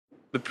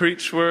The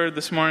preached word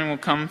this morning will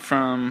come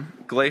from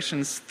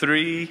Galatians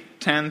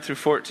 3:10 through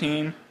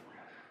 14.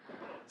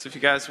 So if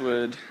you guys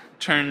would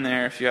turn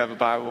there if you have a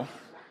Bible.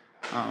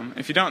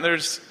 If you don't, there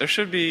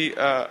should be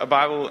a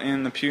Bible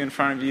in the pew in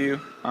front of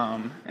you.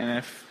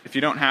 And if you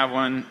don't have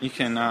one, you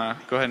can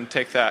go ahead and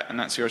take that, and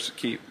that's yours to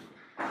keep.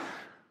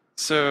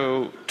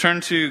 So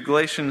turn to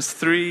Galatians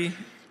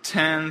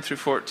 3:10 through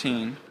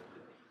 14.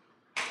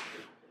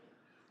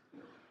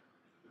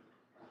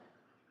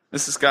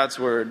 This is God's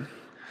word.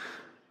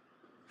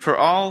 For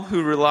all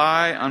who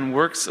rely on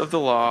works of the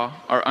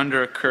law are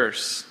under a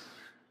curse.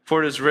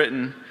 For it is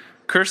written,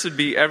 "Cursed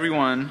be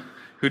everyone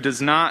who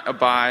does not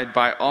abide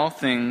by all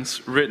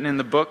things written in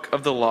the book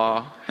of the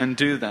law and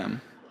do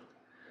them."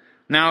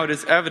 Now it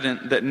is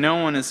evident that no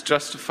one is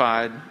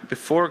justified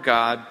before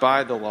God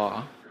by the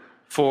law,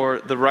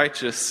 for the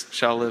righteous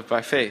shall live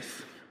by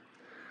faith.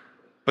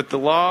 But the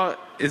law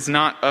is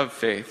not of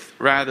faith.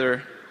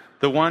 Rather,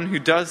 the one who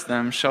does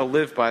them shall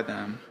live by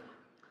them.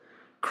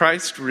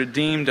 Christ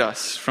redeemed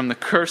us from the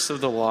curse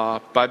of the law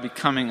by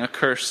becoming a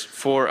curse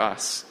for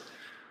us.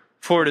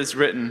 For it is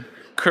written,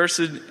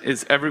 "Cursed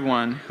is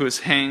everyone who is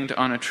hanged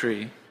on a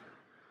tree,"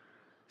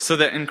 so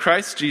that in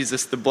Christ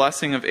Jesus the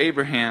blessing of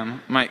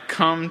Abraham might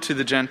come to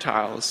the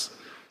Gentiles,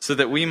 so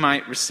that we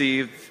might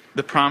receive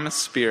the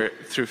promised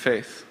Spirit through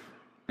faith.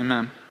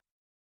 Amen.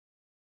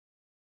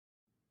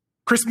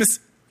 Christmas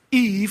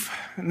Eve,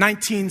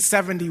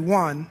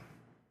 1971,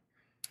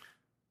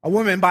 a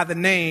woman by the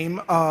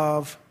name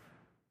of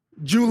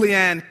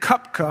Julianne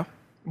Kupka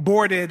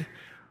boarded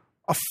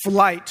a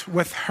flight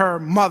with her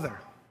mother.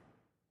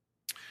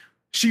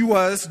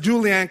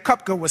 Julianne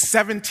Kupka was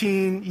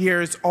 17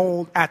 years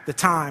old at the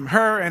time.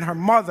 Her and her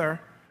mother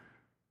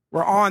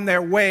were on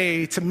their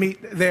way to meet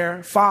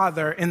their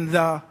father in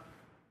the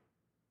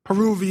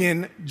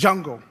Peruvian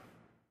jungle.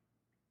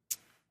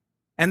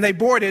 And they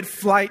boarded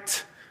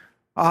flight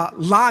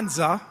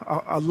Lanza,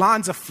 a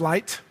Lanza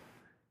flight.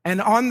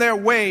 And on their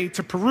way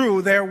to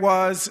Peru, there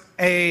was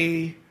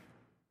a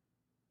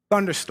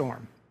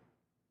thunderstorm.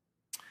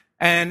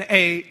 And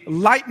a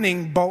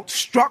lightning bolt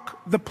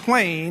struck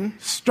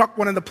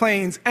one of the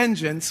plane's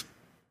engines.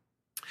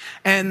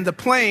 And the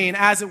plane,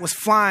 as it was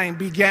flying,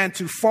 began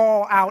to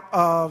fall out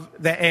of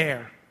the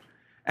air.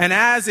 And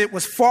as it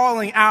was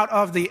falling out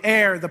of the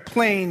air, the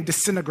plane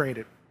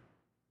disintegrated.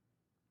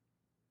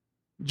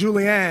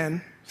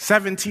 Julianne,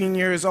 17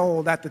 years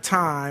old at the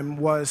time,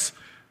 was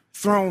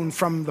thrown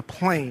from the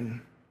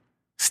plane,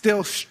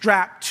 still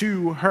strapped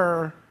to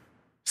her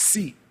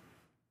seat.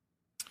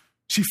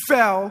 She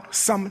fell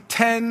some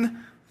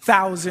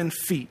 10,000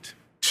 feet,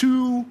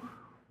 2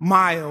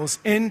 miles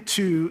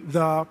into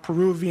the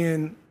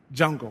Peruvian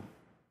jungle.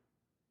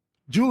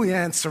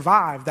 Julianne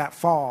survived that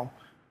fall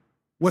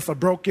with a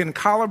broken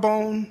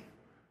collarbone,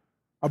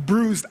 a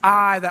bruised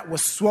eye that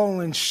was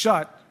swollen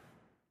shut,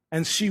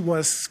 and she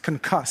was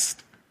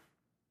concussed.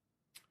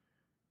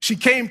 She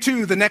came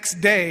to the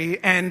next day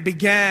and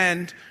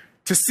began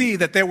to see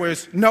that there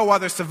was no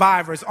other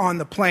survivors on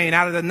the plane.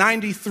 Out of the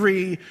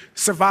 93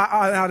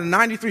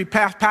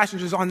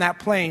 passengers on that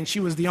plane,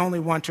 she was the only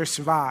one to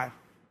survive.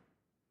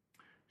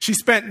 She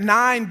spent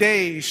 9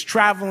 days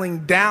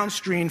traveling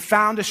downstream,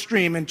 found a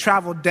stream, and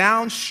traveled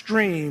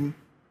downstream,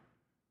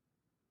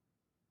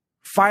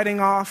 fighting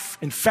off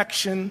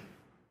infection,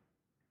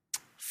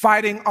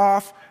 fighting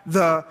off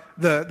the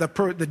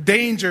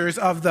dangers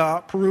of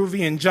the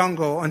Peruvian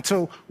jungle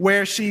until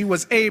where she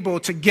was able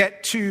to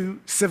get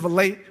to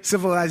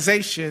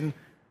civilization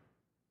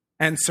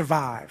and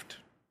survived.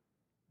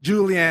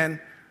 Julianne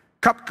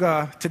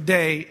Kupka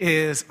today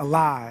is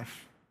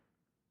alive.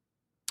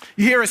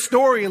 You hear a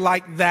story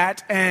like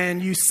that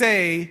and you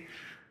say,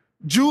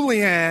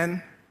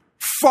 Julianne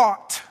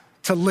fought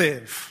to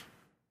live.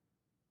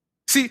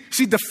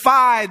 She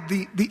defied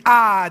the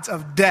odds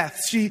of death.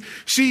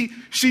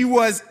 She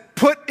was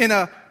put in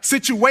a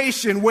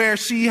situation where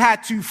she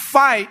had to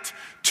fight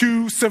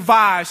to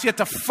survive. She had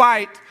to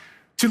fight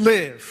to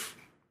live.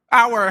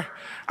 Our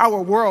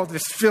world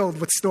is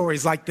filled with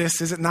stories like this,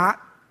 is it not?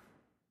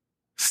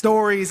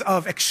 Stories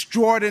of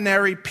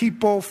extraordinary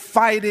people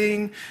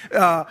fighting,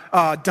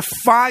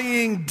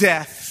 defying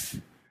death.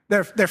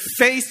 They're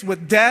faced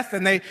with death,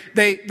 and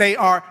they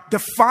are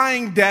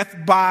defying death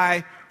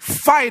by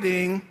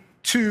fighting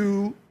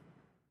to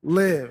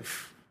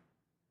live.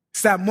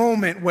 It's that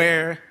moment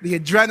where the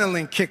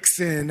adrenaline kicks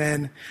in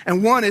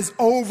and one is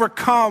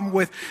overcome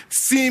with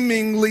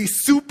seemingly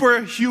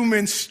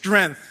superhuman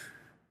strength,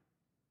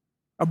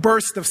 a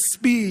burst of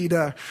speed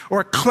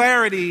or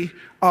clarity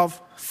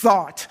of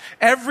thought.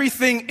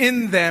 Everything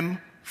in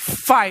them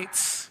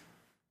fights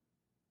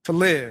to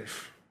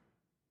live.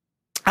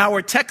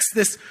 Our text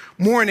this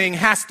morning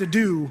has to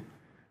do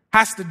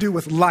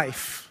with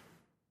life.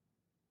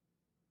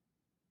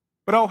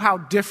 But oh, how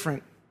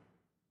different.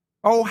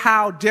 Oh,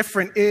 how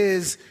different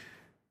is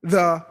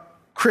the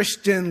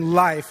Christian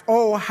life.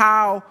 Oh,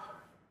 how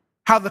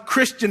the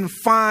Christian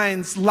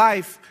finds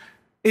life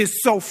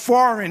is so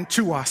foreign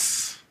to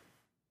us.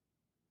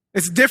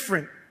 It's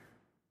different.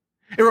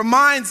 It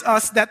reminds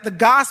us that the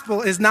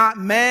gospel is not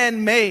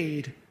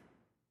man-made,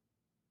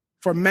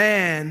 for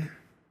man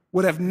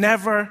would have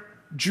never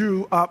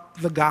drew up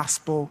the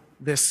gospel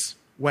this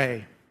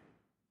way.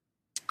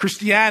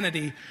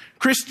 Christianity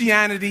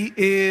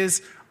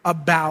is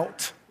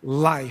about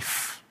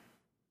life.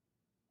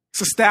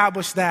 Let's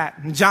establish that.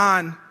 In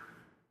John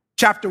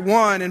chapter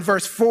 1 and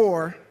verse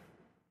 4,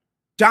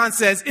 John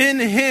says, in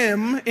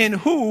him,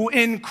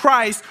 in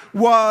Christ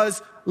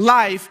was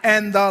life,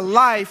 and the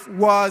life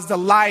was the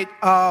light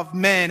of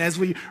men. As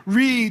we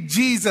read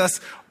Jesus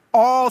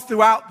all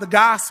throughout the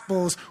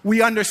Gospels,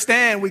 we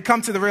understand, we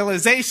come to the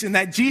realization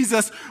that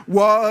Jesus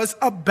was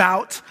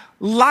about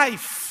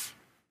life.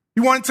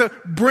 He wanted to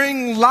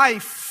bring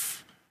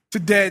life to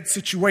dead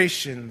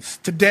situations,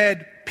 to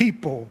dead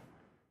people.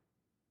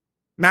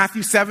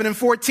 Matthew 7 and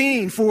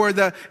 14, for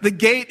the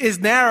gate is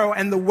narrow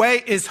and the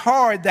way is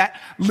hard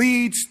that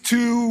leads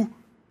to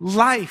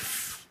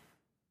life,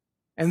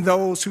 and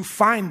those who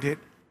find it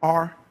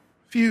are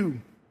few.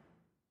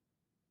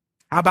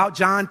 How about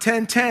John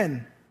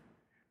 10:10?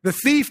 The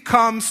thief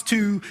comes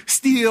to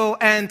steal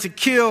and to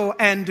kill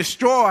and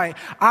destroy.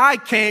 I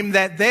came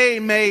that they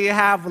may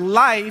have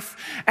life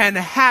and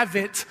have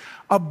it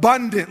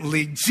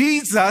abundantly.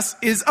 Jesus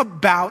is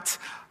about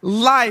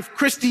life.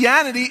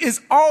 Christianity is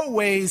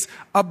always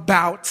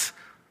about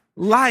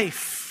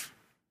life.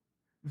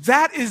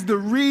 That is the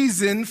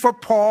reason for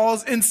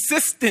Paul's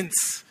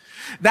insistence.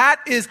 That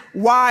is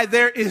why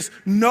there is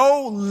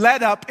no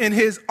let up in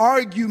his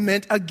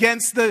argument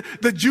against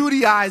the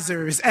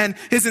Judaizers and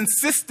his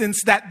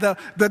insistence that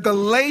the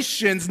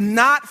Galatians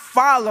not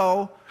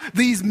follow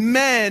these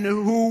men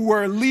who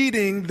were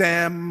leading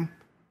them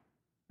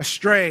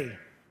astray.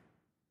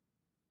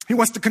 He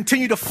wants to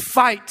continue to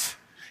fight.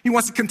 He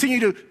wants to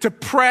continue to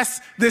press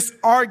this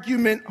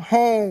argument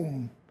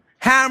home,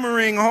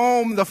 hammering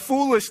home the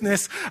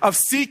foolishness of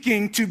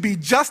seeking to be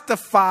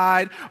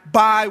justified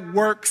by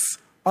works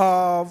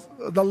of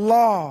the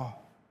law.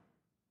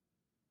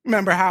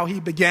 Remember how he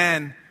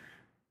began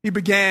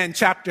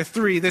chapter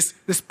 3, this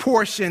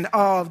portion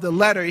of the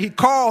letter. He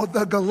called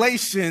the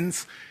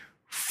Galatians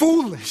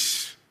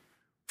foolish,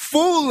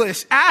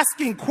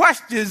 asking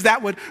questions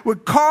that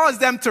would cause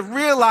them to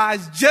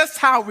realize just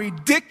how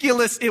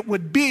ridiculous it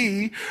would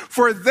be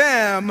for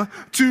them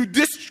to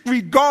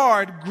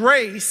disregard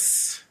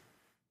grace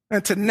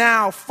and to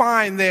now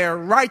find their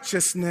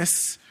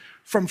righteousness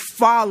from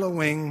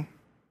following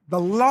the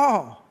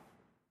law.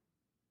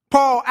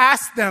 Paul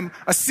asked them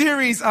a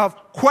series of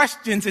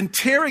questions,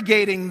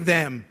 interrogating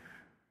them.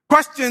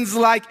 Questions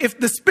like, if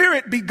the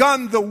Spirit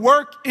begun the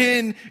work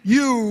in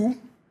you,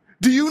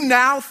 do you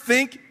now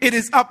think it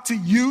is up to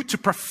you to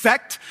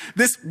perfect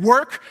this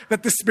work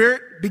that the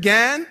Spirit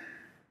began?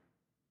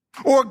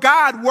 Or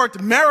God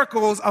worked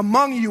miracles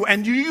among you,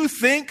 and do you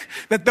think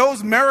that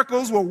those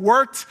miracles were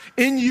worked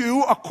in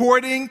you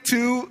according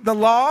to the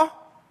law?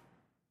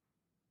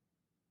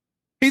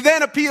 He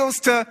then appeals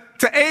to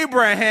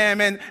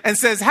Abraham and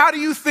says, how do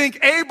you think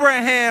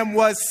Abraham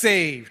was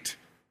saved?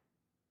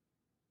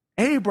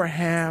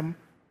 Abraham's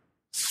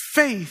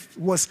faith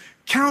was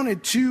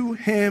counted to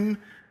him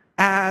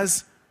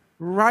as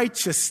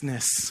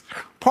righteousness.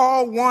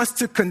 Paul wants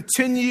to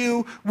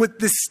continue with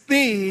this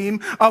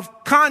theme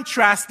of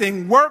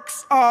contrasting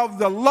works of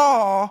the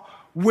law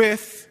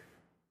with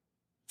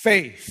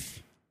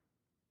faith.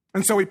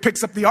 And so he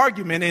picks up the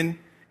argument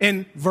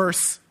in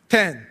verse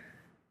 10.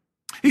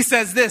 He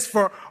says this,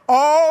 for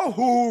all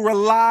who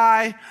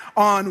rely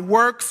on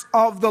works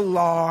of the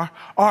law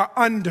are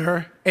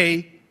under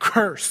a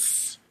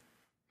curse.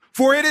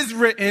 For it is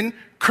written,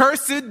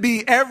 cursed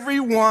be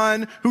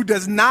everyone who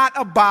does not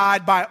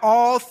abide by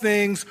all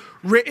things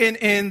written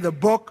in the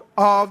book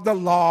of the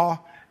law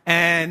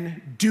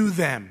and do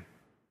them.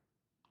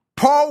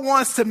 Paul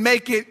wants to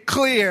make it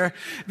clear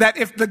that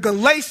if the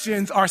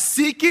Galatians are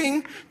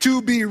seeking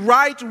to be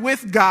right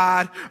with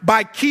God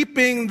by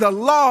keeping the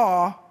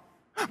law,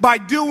 by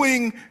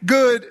doing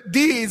good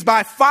deeds,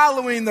 by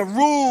following the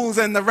rules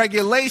and the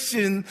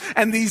regulation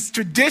and these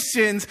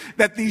traditions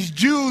that these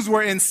Jews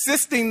were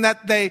insisting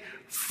that they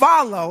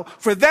follow,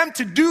 for them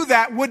to do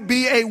that would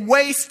be a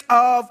waste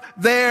of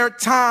their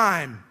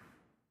time.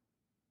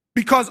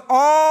 Because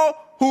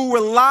all who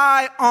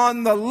rely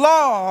on the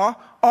law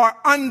are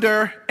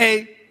under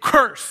a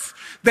curse.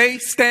 They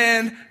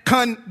stand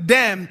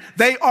condemned.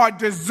 They are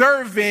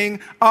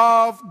deserving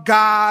of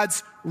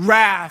God's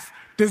wrath,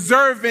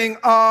 deserving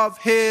of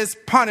his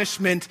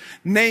punishment,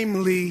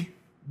 namely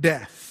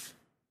death.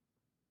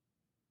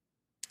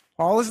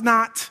 Paul is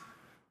not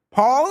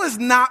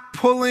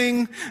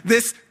pulling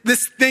this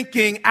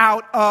thinking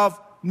out of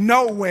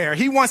nowhere.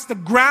 He wants to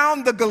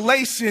ground the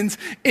Galatians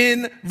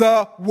in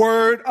the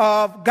word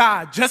of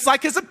God. Just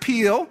like his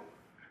appeal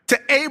to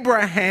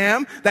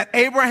Abraham, that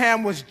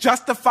Abraham was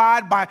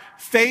justified by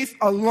faith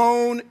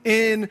alone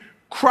in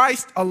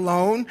Christ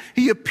alone,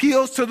 he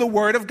appeals to the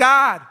word of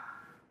God,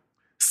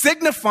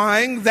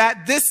 signifying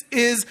that this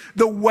is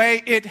the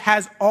way it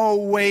has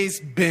always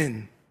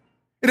been.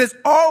 It has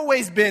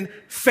always been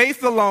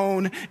faith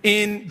alone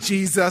in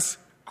Jesus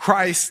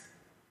Christ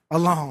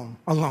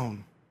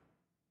alone.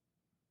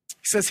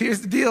 He says,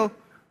 here's the deal,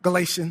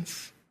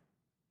 Galatians.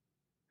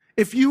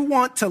 If you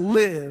want to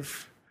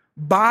live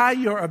by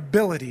your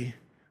ability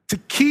to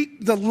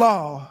keep the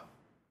law,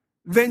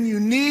 then you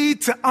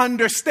need to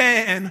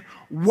understand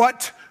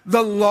what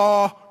the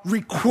law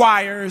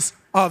requires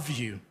of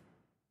you.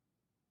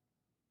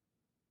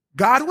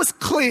 God was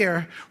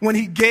clear when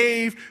he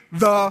gave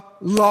the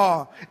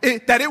law,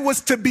 that it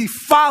was to be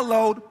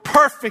followed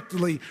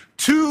perfectly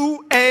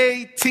to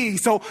a T.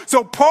 So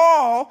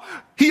Paul,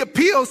 he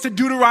appeals to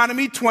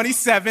Deuteronomy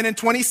 27 and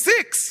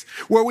 26,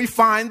 where we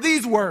find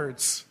these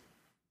words.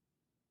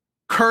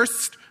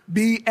 Cursed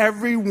be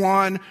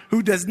everyone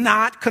who does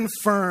not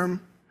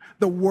confirm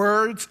the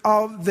words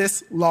of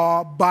this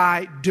law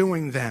by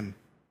doing them.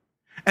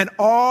 And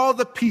all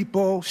the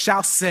people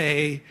shall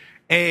say,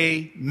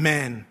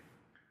 Amen.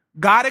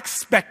 God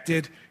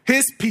expected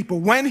his people,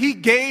 when he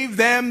gave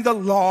them the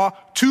law,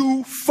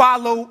 to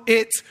follow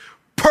it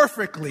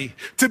perfectly,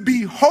 to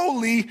be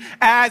holy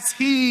as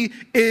he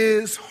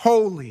is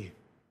holy.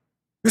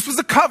 This was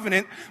a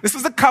covenant. This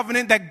was a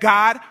covenant that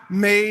God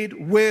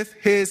made with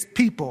his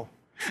people.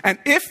 And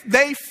if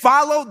they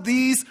followed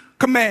these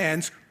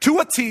commands to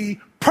a T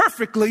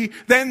perfectly,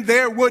 then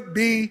there would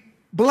be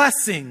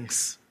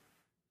blessings.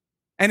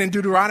 And in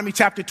Deuteronomy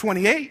chapter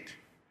 28,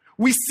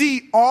 we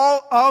see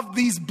all of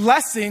these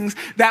blessings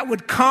that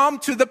would come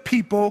to the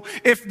people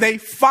if they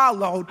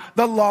followed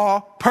the law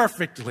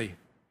perfectly.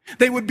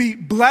 They would be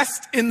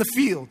blessed in the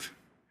field.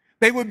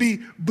 They would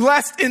be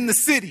blessed in the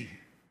city.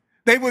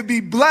 They would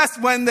be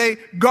blessed when they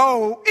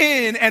go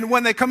in and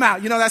when they come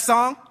out. You know that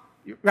song,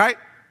 right?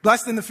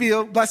 Blessed in the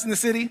field, blessed in the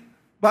city,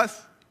 blessed.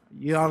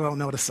 Y'all don't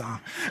know the song,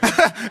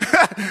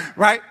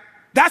 right?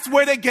 That's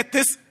where they get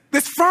this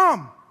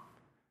from.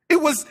 It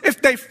was,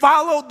 if they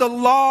followed the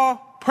law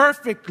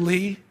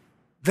perfectly,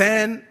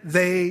 then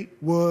they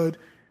would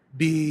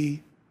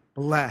be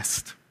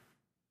blessed.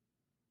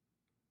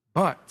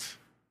 But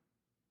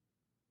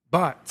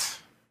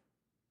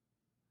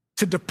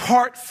to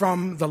depart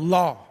from the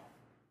law,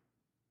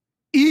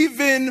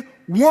 even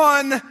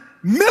 1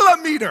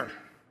 millimeter,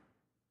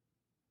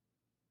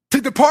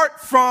 to depart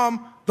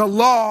from the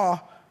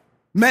law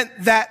meant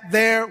that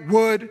there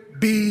would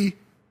be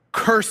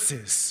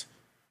curses.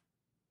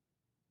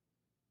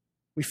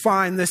 We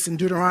find this in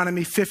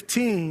Deuteronomy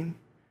 15,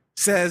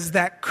 says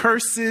that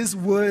curses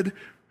would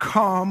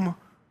come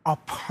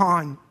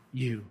upon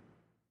you.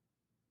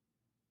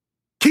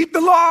 Keep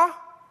the law,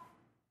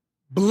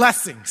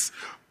 blessings.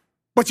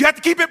 But you have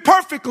to keep it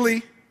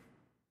perfectly.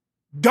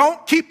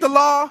 Don't keep the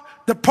law,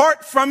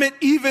 depart from it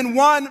even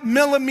 1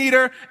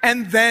 millimeter,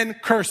 and then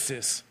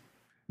curses.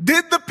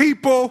 Did the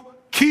people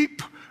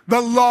keep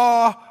the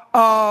law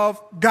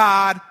of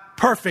God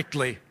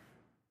perfectly?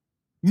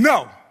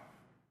 No.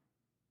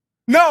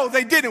 No,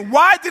 they didn't.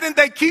 Why didn't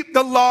they keep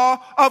the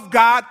law of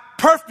God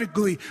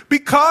perfectly?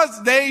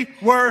 Because they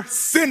were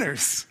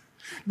sinners.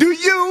 Do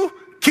you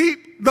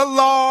keep the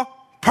law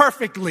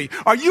perfectly?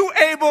 Are you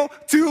able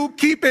to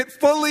keep it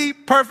fully,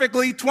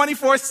 perfectly,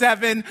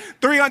 24/7,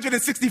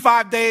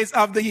 365 days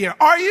of the year?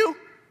 Are you?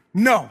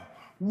 No.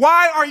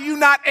 Why are you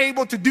not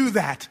able to do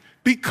that?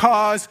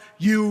 Because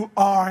you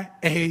are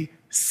a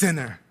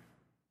sinner.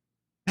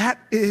 That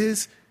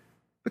is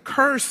the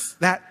curse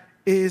that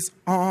is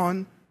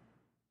on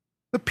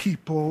the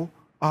people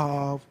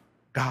of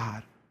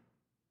God.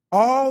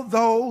 All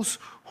those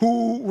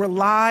who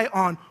rely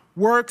on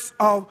works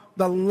of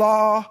the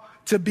law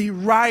to be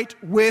right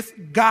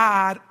with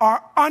God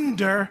are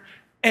under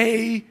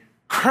a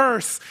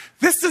curse.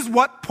 This is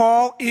what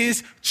Paul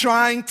is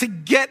trying to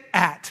get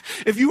at.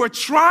 If you are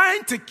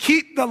trying to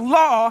keep the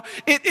law,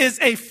 it is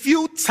a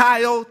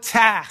futile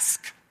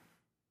task.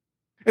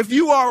 If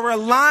you are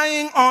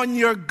relying on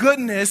your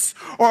goodness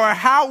or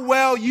how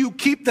well you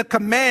keep the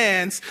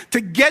commands to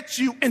get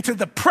you into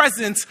the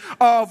presence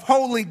of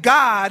holy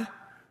God,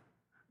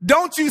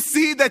 don't you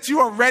see that you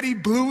already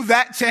blew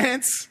that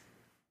chance?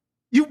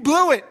 You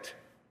blew it.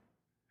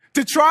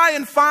 To try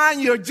and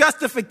find your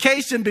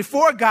justification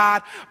before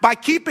God by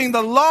keeping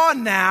the law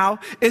now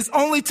is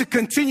only to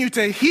continue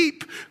to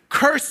heap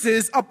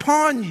curses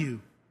upon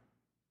you.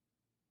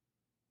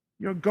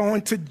 You're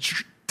going to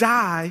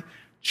die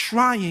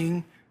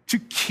trying to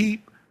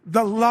keep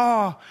the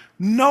law.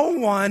 No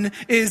one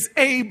is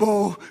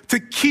able to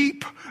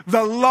keep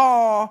the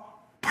law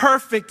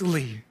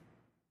perfectly.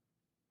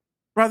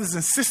 Brothers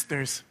and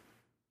sisters,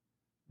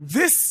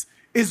 this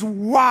is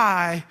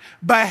why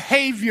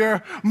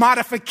behavior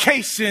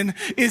modification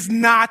is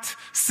not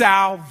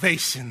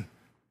salvation.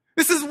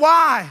 This is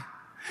why.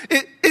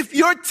 If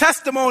your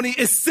testimony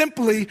is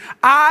simply,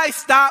 I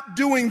stopped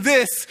doing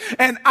this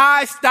and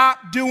I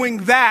stopped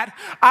doing that,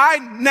 I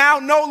now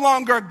no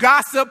longer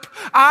gossip,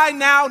 I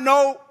now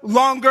no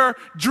longer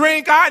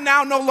drink, I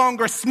now no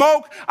longer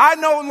smoke, I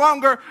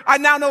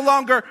now no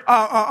longer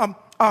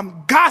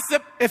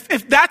gossip.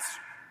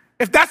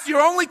 If that's your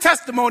only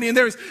testimony and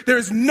there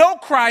is no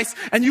Christ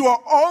and you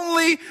are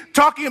only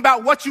talking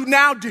about what you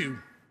now do,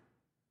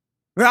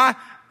 and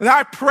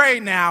I pray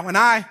now and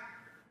I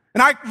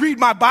read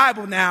my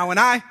Bible now and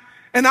I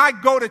and I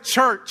go to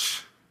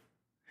church,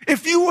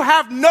 if you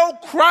have no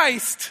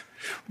Christ,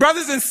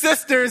 brothers and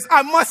sisters,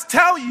 I must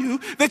tell you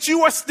that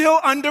you are still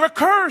under a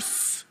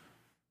curse.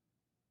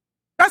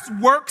 That's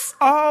works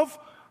of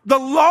the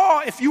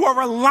law. If you are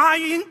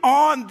relying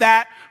on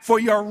that for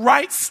your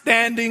right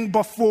standing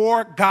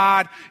before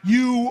God,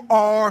 you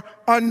are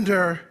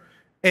under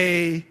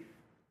a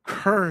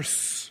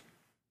curse.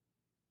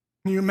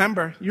 You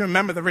remember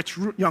the rich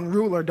young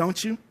ruler,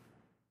 don't you?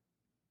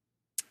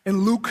 In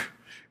Luke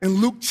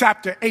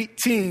chapter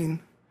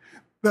 18,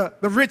 the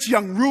rich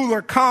young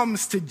ruler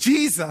comes to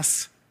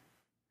Jesus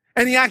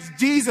and he asks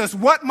Jesus,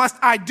 what must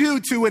I do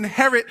to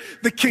inherit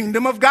the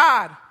kingdom of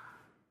God?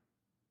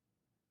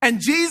 And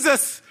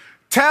Jesus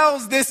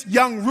tells this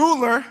young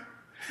ruler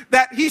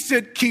that he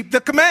should keep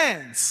the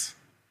commands.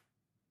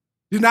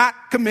 Do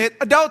not commit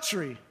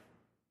adultery,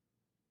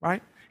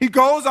 right? He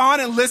goes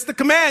on and lists the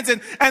commands.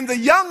 And the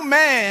young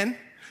man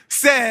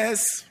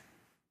says,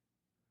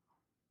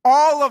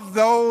 all of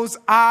those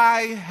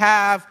I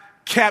have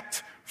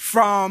kept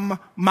from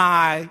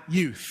my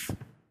youth.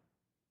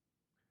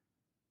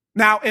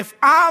 Now, if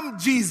I'm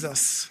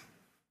Jesus,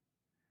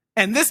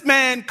 and this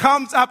man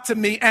comes up to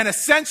me and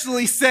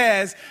essentially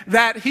says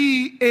that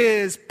he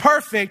is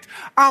perfect,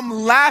 I'm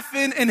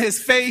laughing in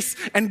his face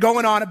and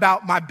going on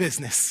about my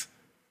business.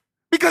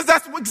 Because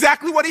that's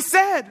exactly what he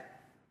said.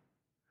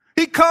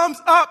 He comes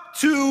up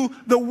to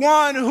the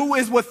one who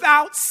is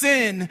without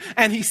sin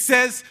and he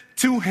says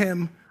to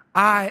him,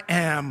 I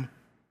am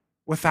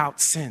without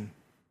sin.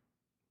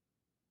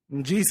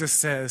 And Jesus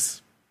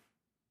says,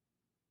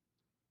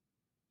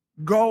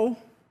 go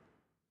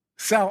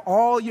sell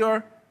all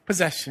your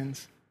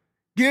possessions,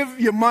 give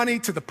your money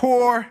to the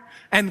poor,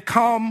 and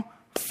come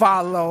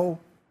follow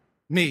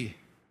me.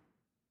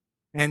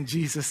 And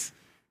Jesus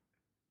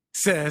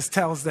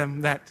tells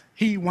them that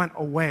he went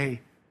away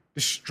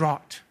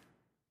distraught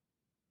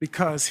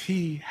because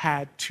he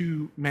had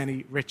too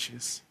many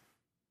riches.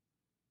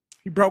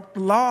 He broke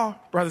the law,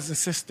 brothers and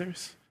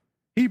sisters.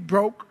 He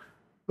broke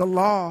the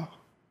law.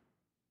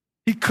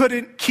 He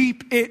couldn't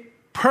keep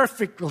it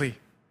perfectly.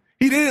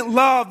 He didn't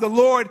love the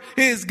Lord,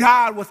 his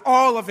God, with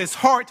all of his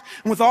heart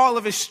and with all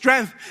of his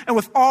strength and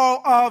with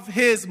all of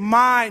his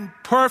mind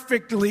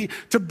perfectly.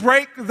 To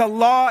break the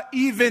law,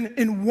 even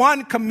in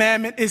one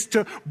commandment, is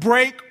to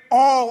break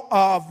all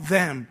of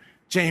them,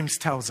 James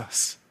tells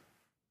us.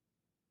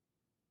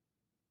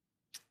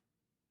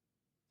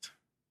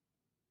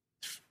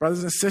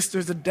 Brothers and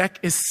sisters, the deck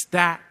is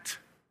stacked.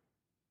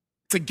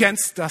 It's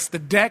against us. The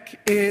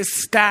deck is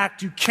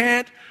stacked. You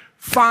can't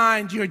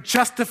find your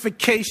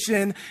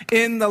justification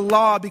in the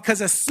law,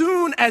 because as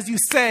soon as you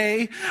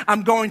say,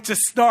 I'm going to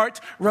start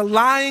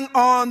relying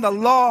on the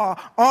law,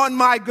 on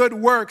my good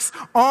works,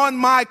 on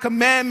my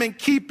commandment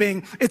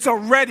keeping, it's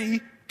already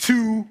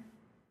too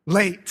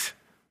late.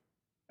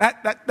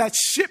 That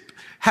ship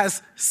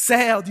has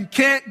sailed. You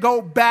can't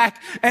go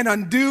back and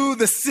undo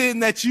the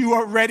sin that you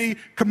already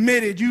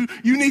committed. You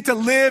need to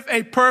live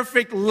a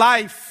perfect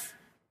life.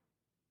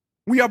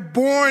 We are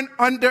born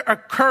under a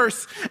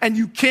curse and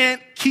you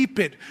can't keep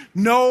it.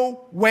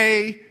 No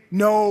way,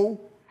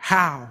 no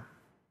how.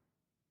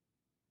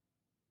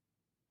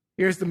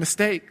 Here's the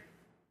mistake.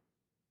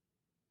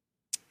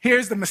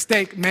 Here's the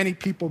mistake many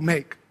people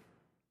make.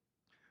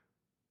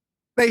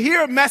 They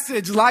hear a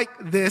message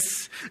like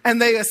this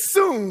and they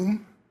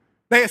assume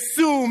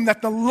that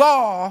the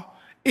law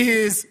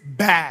is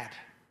bad.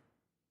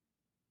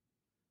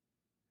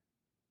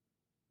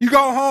 You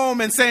go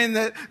home and saying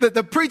that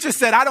the preacher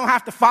said, I don't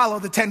have to follow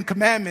the 10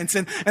 commandments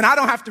and I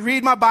don't have to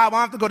read my Bible. I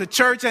don't have to go to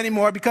church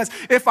anymore, because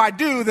if I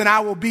do, then I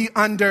will be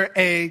under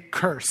a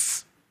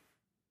curse.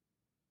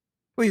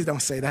 Please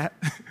don't say that.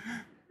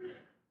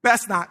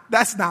 That's not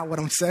what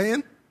I'm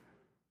saying.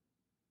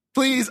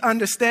 Please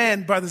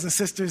understand, brothers and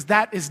sisters,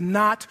 that is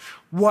not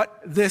what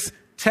this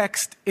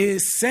text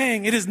is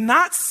saying. It is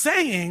not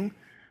saying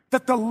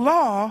that the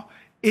law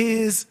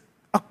is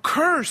a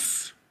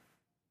curse.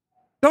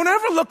 Don't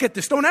ever look at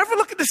this. Don't ever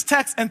look at this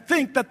text and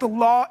think that the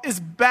law is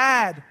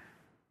bad.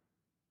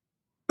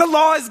 The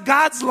law is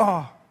God's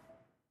law.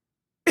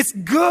 It's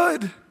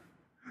good.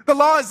 The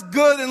law is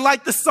good. And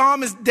like the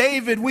psalmist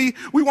David, we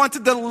want to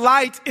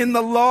delight in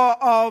the law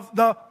of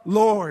the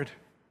Lord.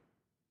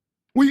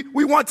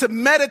 We want to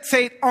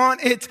meditate on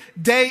it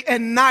day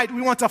and night.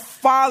 We want to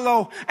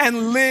follow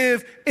and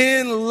live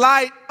in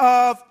light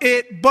of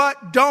it.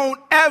 But don't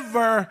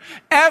ever,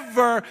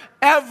 ever,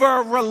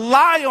 ever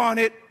rely on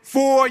it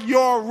for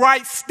your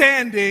right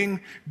standing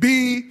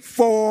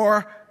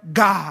before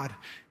God.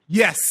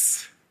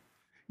 Yes.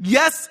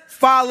 Yes,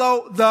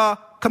 follow the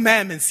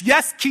commandments.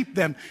 Yes, keep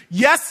them.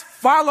 Yes,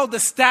 follow the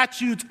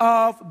statutes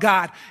of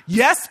God.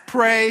 Yes,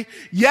 pray.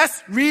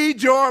 Yes,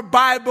 read your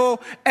Bible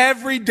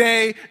every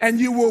day and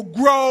you will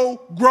grow,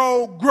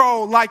 grow,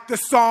 grow like the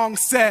song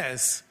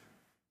says.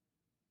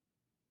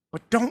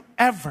 But don't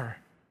ever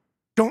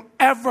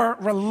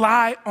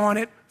rely on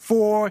it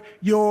for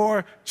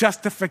your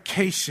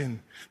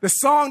justification. The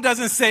song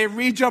doesn't say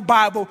read your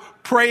Bible,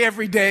 pray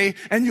every day,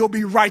 and you'll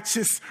be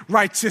righteous,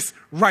 righteous,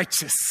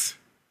 righteous.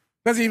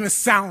 Doesn't even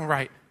sound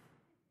right.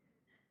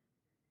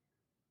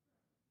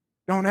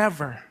 Don't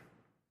ever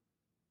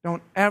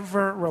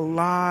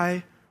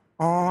rely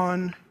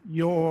on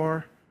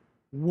your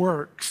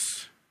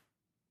works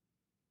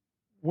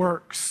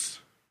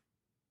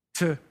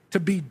to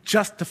be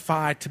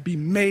justified, to be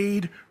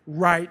made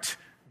right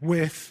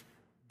with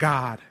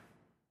God.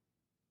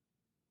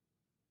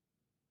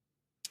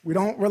 We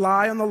don't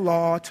rely on the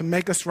law to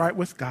make us right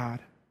with God.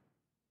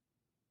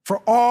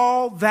 For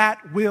all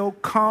that will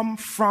come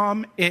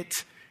from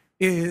it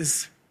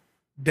is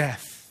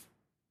death.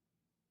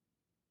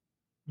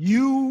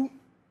 You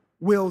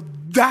will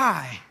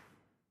die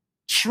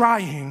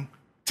trying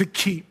to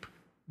keep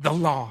the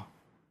law.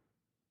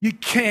 You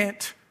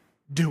can't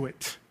do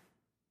it.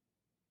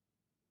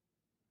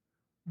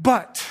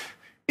 But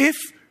if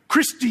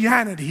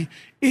Christianity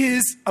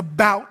is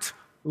about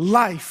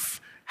life,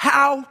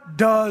 how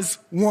does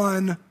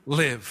one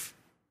live?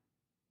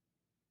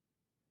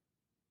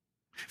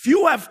 If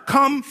you have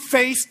come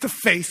face to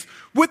face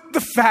with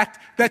the fact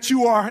that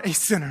you are a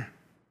sinner,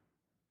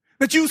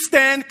 that you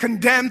stand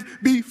condemned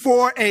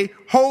before a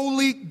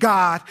holy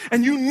God,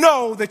 and you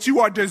know that you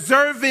are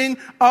deserving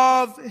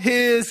of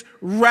his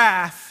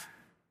wrath,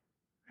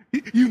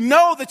 you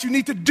know that you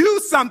need to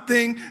do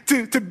something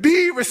to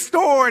be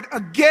restored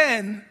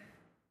again.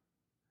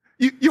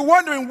 You're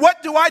wondering,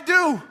 what do I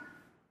do?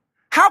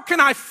 How can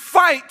I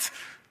fight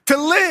to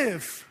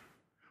live?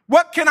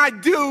 What can I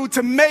do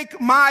to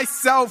make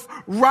myself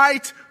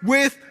right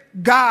with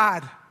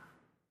God?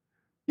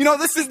 You know,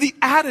 this is the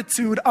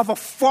attitude of a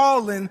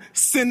fallen,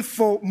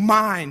 sinful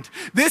mind.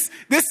 This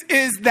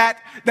is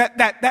that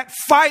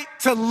fight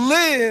to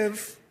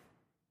live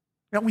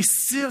that we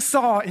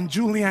saw in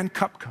Julianne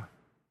Kupka.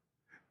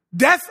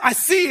 Death, I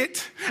see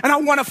it, and I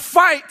want to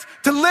fight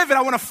to live it.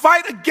 I want to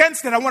fight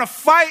against it. I want to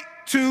fight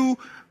to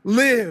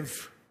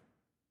live.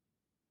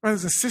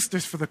 Brothers and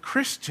sisters, for the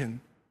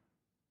Christian,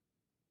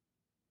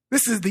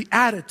 this is the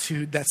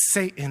attitude that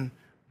Satan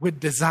would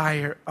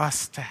desire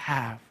us to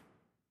have.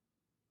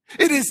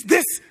 It is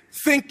this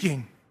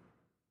thinking.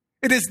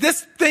 It is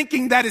this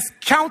thinking that is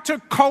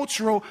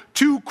countercultural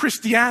to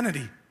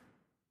Christianity.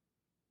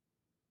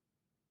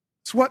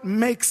 It's what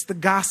makes the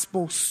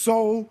gospel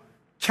so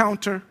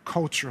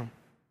countercultural.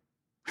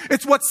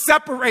 It's what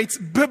separates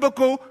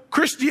biblical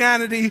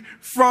Christianity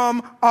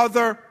from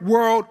other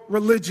world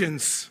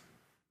religions.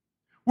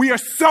 We are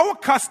so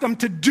accustomed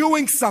to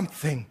doing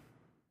something.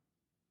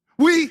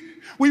 We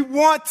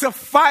want to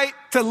fight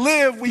to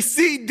live. We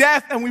see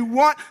death and we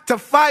want to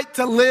fight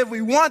to live.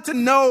 We want to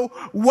know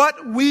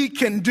what we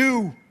can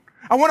do.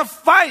 I want to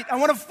fight. I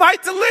want to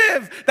fight to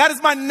live. That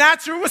is my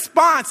natural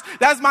response.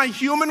 That is my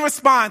human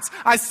response.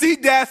 I see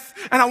death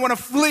and I want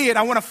to flee it.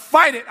 I want to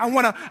fight it. I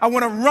want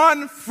to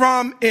run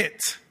from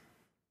it.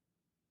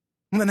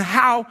 And then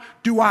how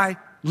do I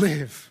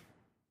live?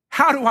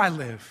 How do I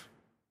live?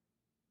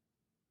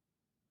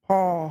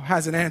 Paul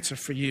has an answer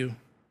for you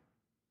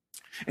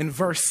in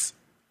verse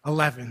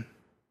 11.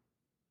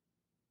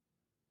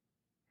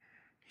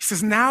 He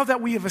says, now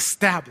that we have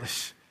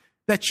established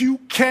that you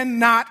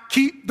cannot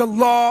keep the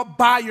law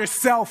by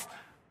yourself,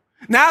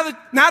 now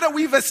that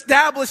we've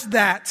established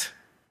that,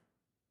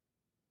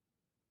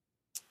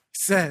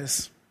 he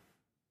says,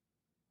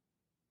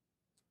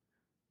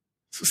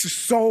 this is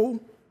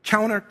so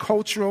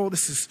countercultural.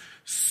 This is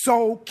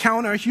so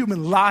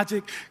counter-human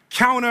logic,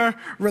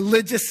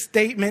 counter-religious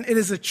statement. It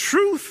is a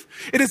truth.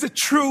 It is a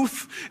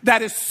truth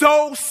that is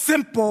so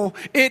simple,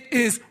 it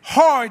is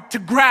hard to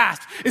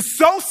grasp. It's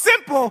so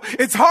simple,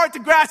 it's hard to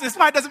grasp. It's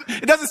why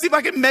it doesn't seem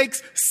like it makes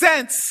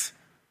sense.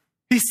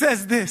 He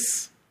says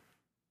this: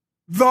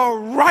 the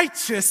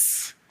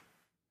righteous,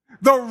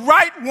 the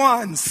right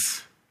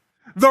ones,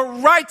 the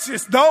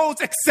righteous,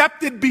 those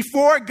accepted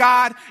before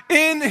God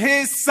in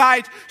his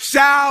sight,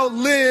 shall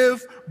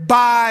live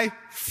by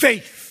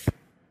faith.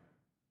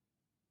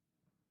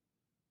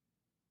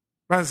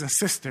 Brothers and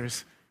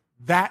sisters,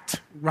 that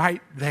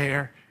right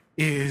there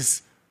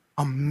is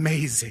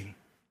amazing.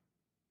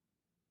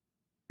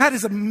 That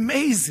is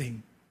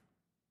amazing.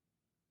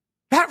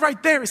 That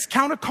right there is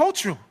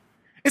countercultural.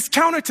 It's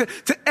counter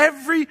to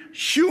every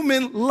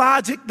human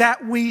logic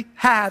that we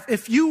have.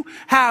 If you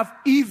have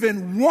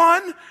even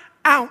 1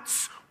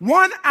 ounce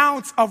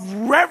of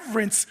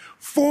reverence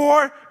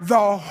for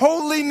the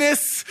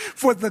holiness,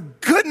 for the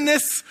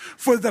goodness,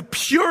 for the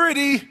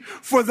purity,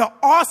 for the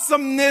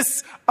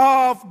awesomeness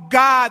of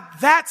God,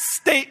 that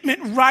statement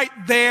right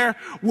there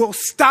will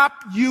stop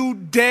you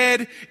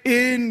dead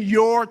in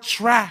your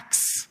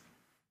tracks.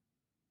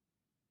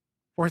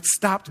 Or it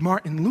stopped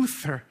Martin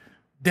Luther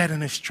dead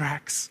in his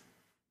tracks.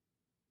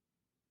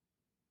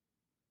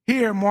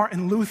 Here,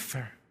 Martin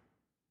Luther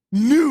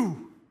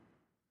knew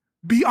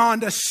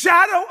beyond a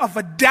shadow of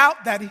a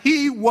doubt that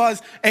he was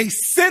a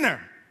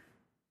sinner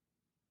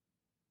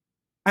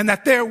and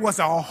that there was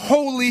a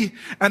holy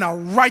and a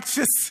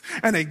righteous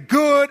and a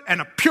good and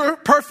a pure,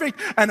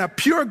 perfect and a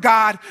pure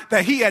God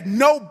that he had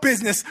no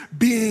business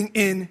being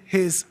in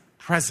his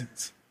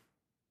presence.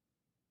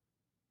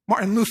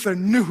 Martin Luther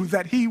knew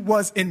that he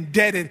was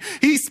indebted.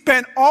 He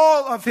spent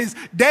all of his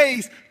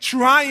days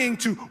trying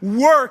to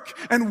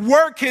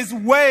work his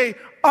way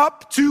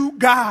up to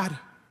God,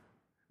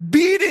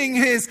 beating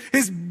his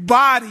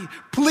body,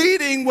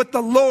 pleading with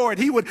the Lord.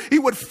 He would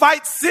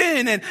fight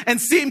sin and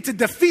seem to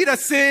defeat a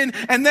sin,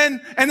 and then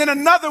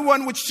another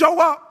one would show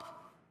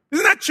up.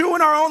 Isn't that true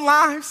in our own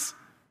lives?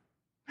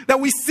 That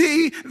we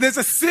see there's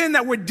a sin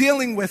that we're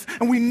dealing with,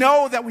 and we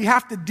know that we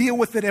have to deal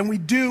with it, and we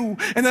do.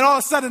 And then all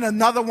of a sudden,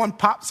 another one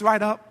pops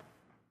right up.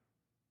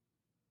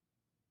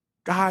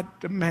 God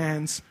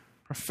demands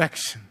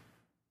perfection.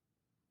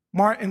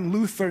 Martin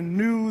Luther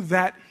knew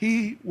that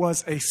he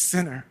was a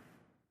sinner.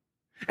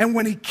 And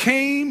when he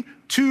came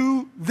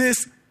to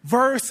this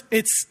verse,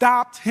 it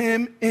stopped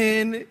him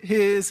in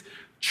his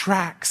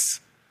tracks.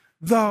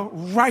 The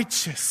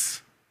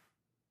righteous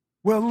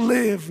will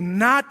live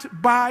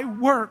not by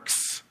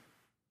works.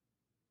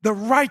 The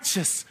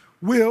righteous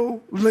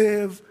will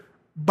live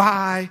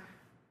by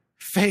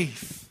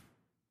faith.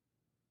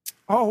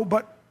 Oh,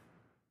 but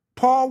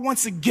Paul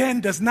once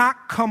again does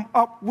not come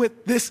up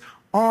with this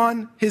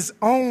on his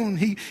own.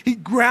 He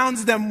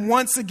grounds them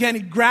once again.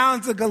 He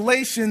grounds the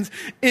Galatians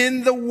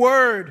in the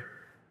word.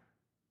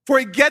 For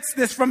he gets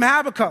this from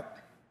Habakkuk.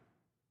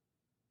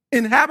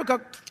 In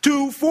Habakkuk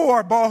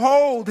 2:4,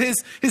 behold,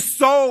 his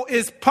soul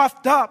is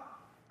puffed up.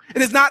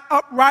 It is not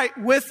upright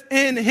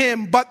within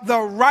him, but the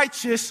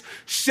righteous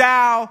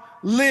shall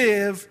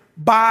live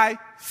by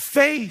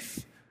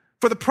faith.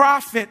 For the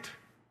prophet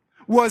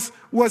was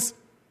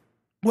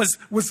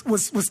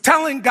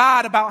telling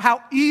God about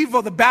how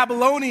evil the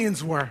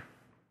Babylonians were.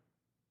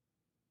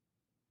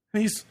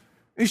 And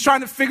he's trying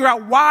to figure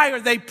out, why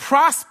are they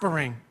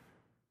prospering?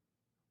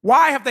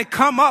 Why have they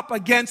come up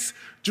against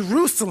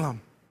Jerusalem?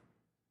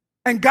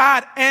 And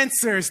God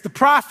answers the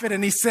prophet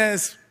and he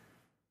says,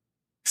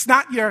 it's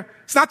not your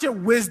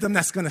wisdom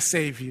that's going to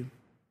save you.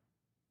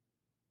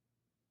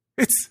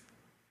 It's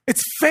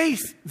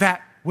faith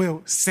that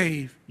will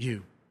save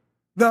you.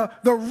 The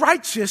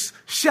righteous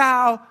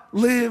shall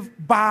live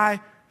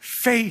by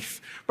faith.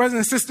 Brothers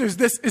and sisters,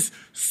 this is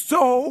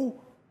so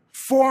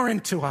foreign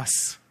to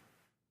us.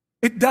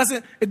 It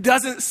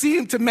doesn't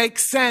seem to make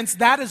sense.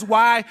 That is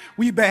why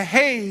we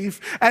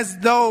behave as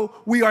though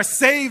we are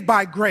saved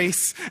by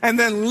grace and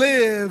then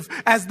live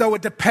as though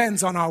it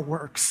depends on our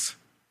works.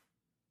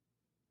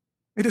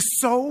 It is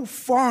so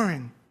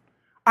foreign.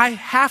 I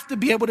have to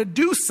be able to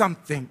do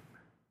something.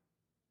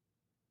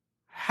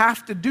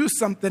 Have to do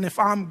something if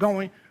I'm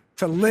going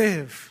to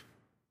live.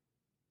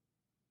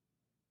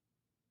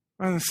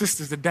 Brothers and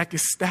sisters, the deck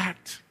is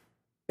stacked.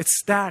 It's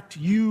stacked.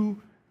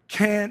 You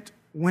can't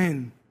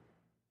win.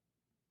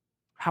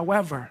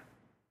 However,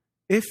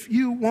 if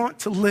you want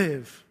to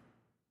live,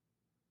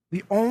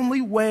 the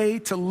only way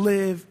to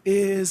live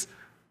is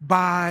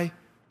by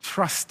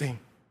trusting.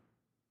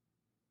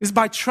 Is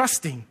by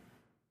trusting.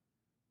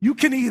 You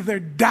can either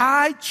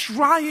die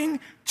trying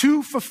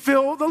to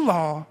fulfill the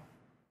law,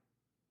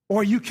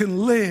 or you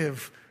can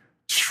live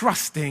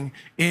trusting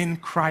in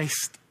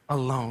Christ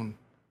alone.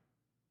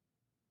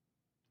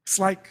 It's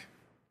like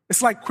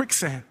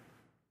quicksand.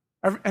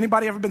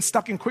 Anybody ever been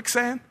stuck in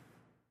quicksand?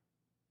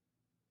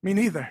 Me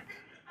neither.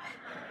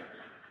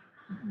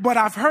 But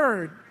I've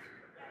heard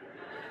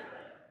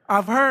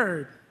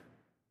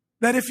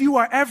that if you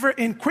are ever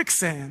in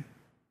quicksand,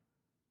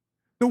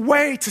 the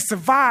way to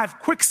survive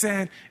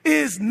quicksand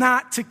is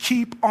not to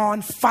keep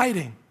on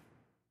fighting.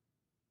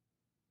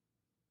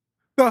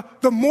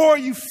 The more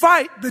you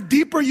fight, the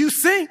deeper you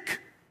sink.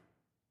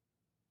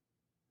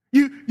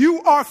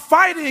 You are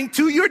fighting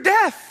to your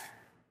death.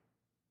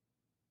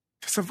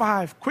 To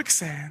survive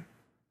quicksand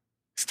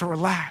is to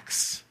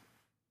relax.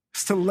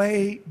 It's to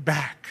lay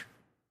back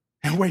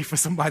and wait for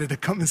somebody to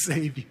come and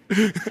save you.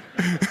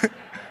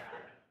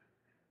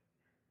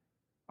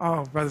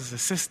 Oh, brothers and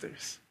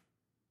sisters,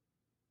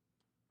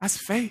 that's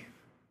faith.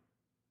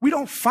 We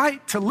don't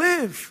fight to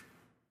live.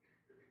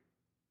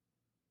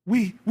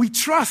 We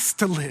trust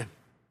to live.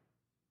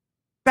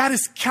 That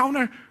is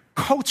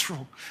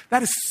countercultural.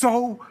 That is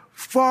so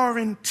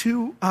foreign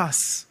to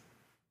us.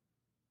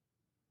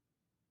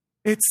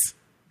 It's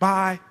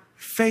by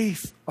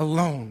faith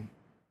alone,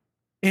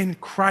 in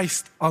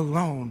Christ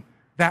alone,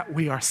 that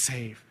we are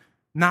saved,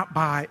 not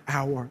by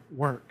our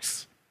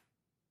works.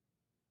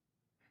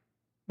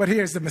 But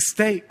here's the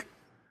mistake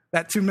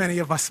that too many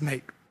of us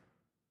make.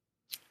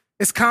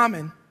 It's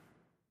common.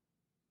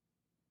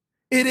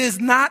 It is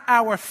not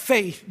our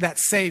faith that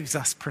saves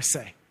us per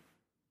se.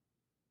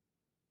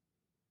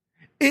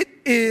 It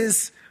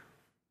is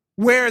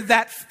where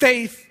that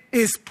faith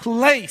is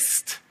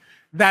placed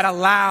that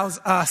allows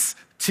us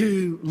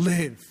to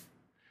live.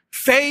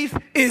 Faith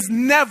is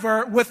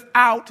never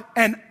without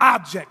an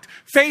object.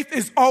 Faith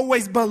is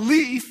always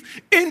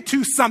belief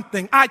into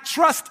something. I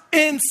trust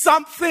in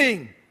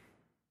something.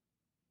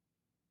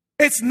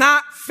 It's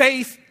not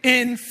faith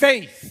in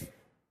faith.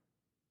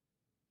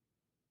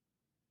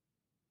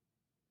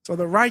 So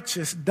the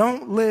righteous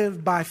don't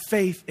live by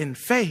faith in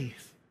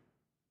faith.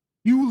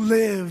 You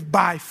live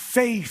by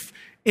faith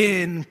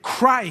in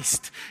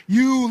Christ.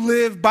 You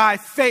live by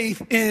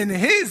faith in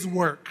his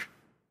work.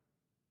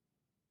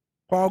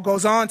 Paul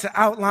goes on to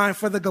outline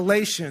for the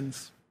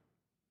Galatians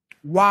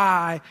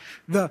why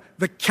the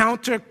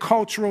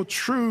countercultural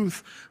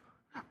truth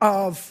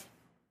of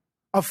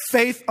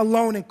faith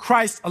alone in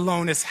Christ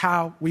alone is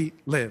how we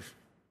live.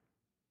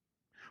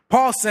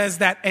 Paul says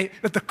that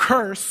the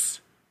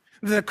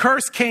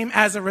curse came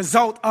as a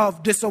result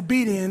of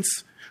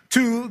disobedience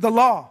to the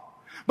law.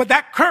 But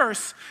that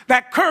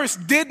curse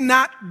did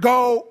not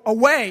go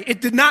away.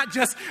 It did not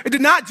just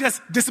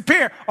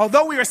disappear.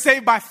 Although we are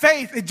saved by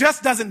faith, it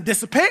just doesn't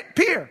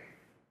disappear.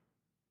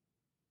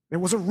 There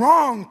was a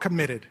wrong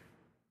committed.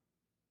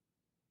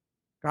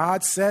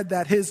 God said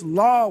that his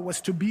law was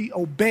to be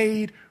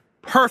obeyed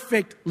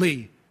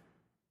perfectly,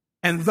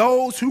 and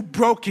those who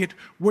broke it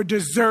were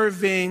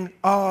deserving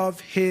of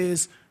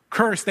his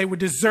curse. They were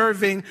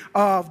deserving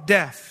of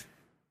death.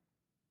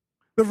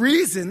 The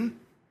reason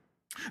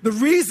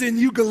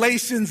you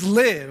Galatians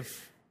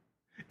live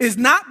is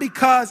not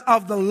because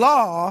of the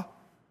law,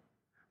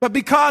 but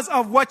because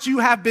of what you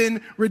have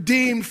been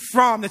redeemed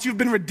from, that you've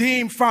been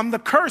redeemed from the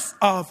curse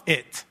of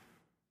it.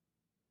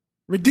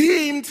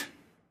 Redeemed,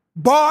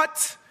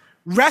 bought,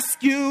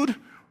 rescued,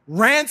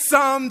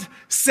 ransomed,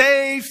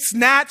 saved,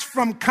 snatched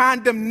from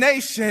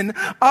condemnation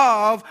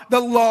of the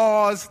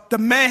law's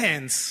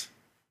demands.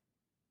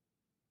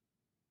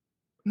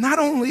 Not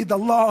only the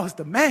law's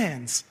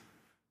demands,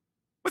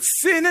 but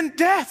sin and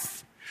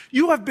death.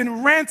 You have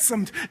been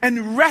ransomed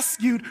and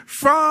rescued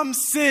from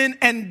sin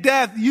and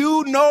death.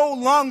 You no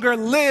longer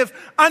live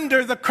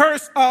under the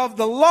curse of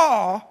the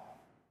law.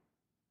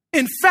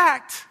 In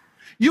fact,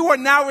 you are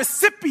now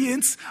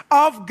recipients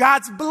of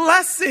God's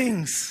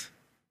blessings.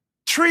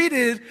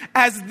 Treated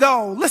as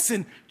though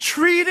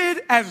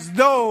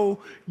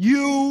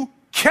you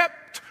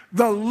kept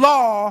the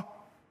law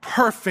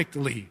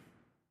perfectly.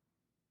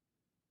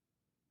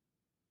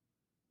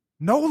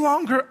 No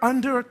longer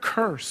under a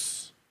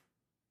curse,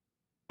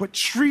 but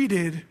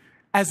treated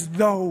as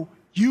though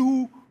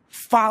you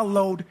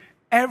followed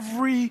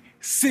every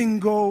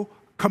single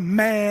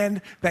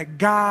command that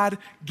God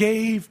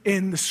gave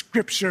in the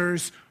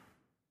scriptures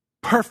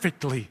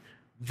perfectly.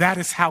 That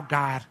is how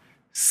God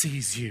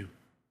sees you.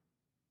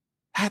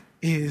 That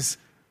is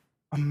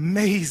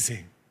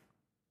amazing.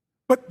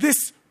 But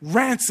this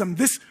ransom,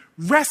 this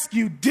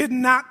rescue did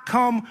not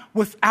come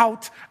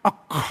without a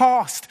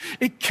cost.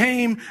 It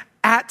came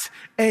at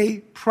a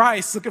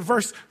price. Look at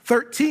verse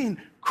 13.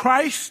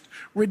 Christ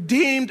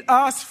redeemed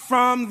us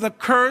from the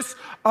curse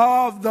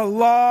of the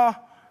law.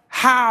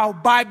 How?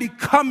 By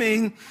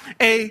becoming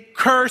a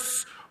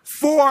curse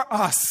for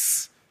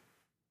us.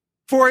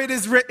 For it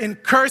is written,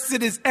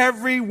 cursed is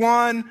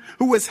everyone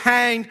who is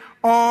hanged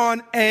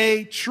on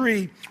a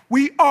tree.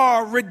 We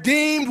are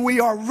redeemed, we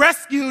are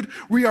rescued,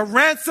 we are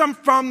ransomed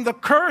from the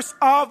curse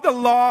of the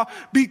law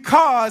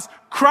because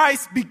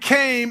Christ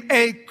became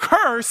a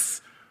curse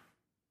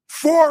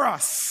for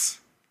us.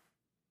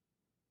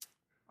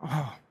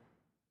 Oh,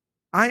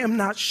 I am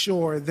not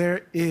sure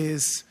there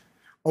is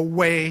a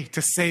way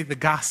to say the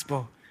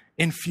gospel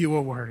in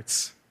fewer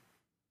words.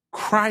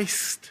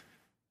 Christ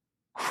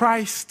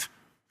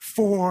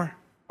for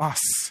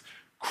us.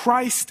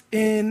 Christ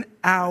in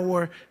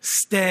our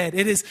stead.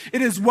 It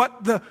is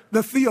what the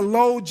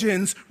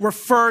theologians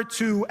refer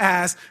to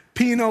as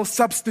penal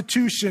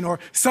substitution or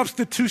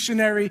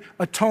substitutionary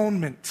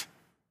atonement.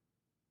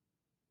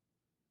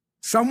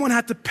 Someone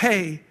had to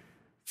pay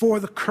for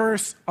the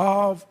curse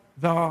of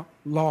the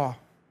law.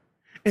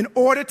 In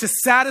order to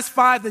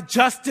satisfy the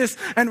justice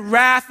and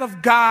wrath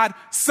of God,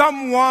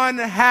 someone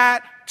had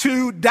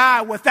to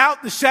die.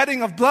 Without the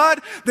shedding of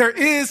blood, there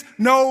is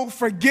no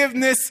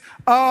forgiveness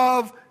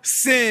of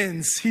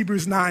sins,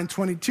 Hebrews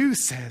 9:22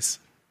 says.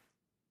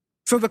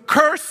 So the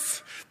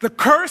curse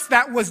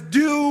that was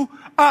due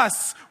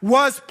us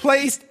was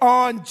placed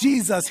on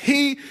Jesus.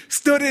 He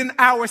stood in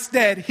our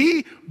stead.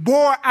 He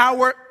bore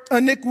our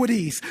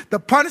iniquities. The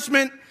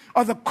punishment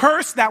of the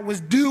curse that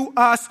was due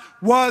us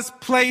was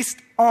placed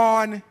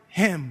on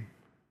him.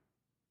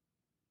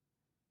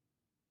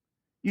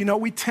 You know,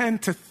 we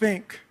tend to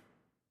think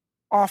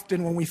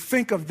often when we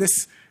think of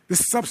this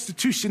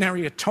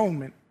substitutionary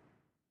atonement,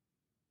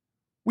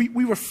 we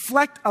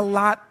reflect a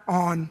lot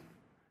on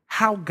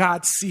how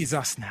God sees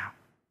us now.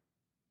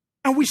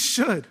 And we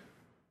should.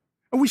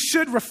 And we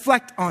should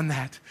reflect on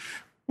that.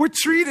 We're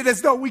treated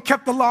as though we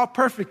kept the law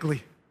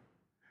perfectly.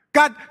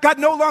 God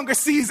no longer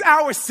sees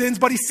our sins,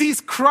 but he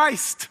sees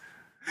Christ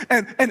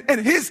and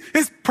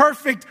his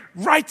perfect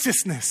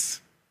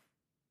righteousness.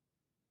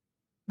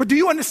 But do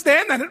you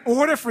understand that in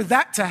order for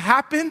that to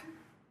happen,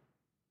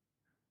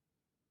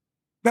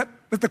 that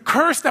the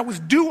curse that was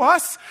due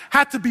us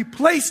had to be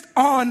placed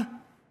on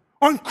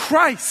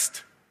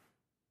Christ?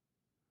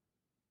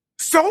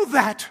 So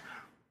that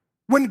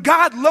when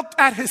God looked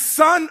at his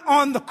son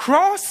on the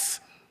cross,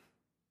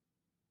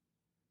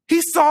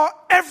 he saw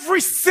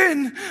every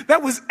sin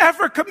that was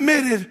ever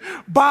committed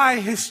by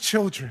his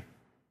children.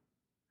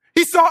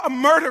 He saw a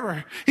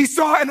murderer. He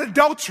saw an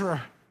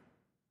adulterer.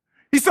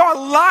 He saw a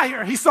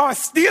liar. He saw a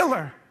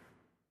stealer.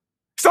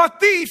 He saw a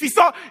thief.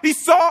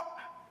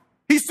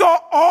 He saw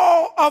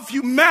all of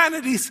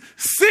humanity's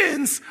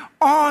sins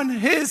on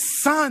his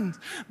son.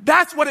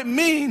 That's what it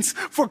means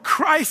for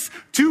Christ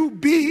to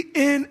be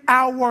in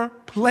our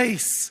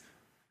place.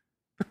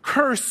 The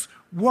curse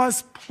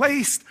was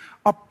placed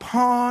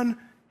upon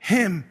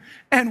him,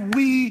 and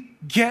we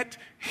get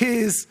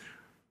his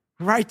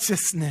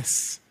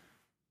righteousness.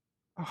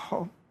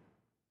 Oh,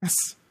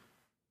 that's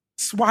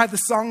why the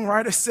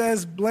songwriter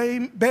says,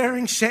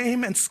 bearing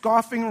shame and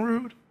scoffing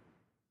rude.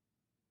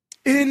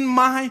 In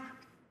my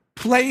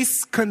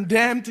place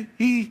condemned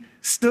he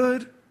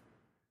stood,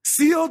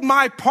 sealed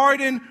my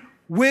pardon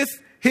with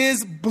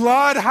his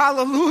blood.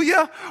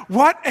 Hallelujah.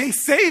 What a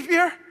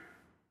Savior.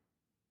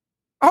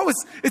 Oh,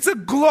 it's a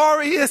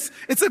glorious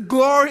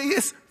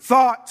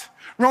thought.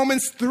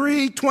 Romans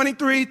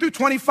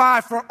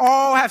 3:23-25, for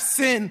all have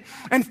sinned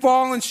and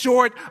fallen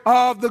short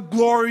of the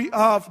glory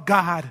of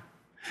God,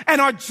 and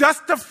are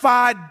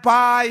justified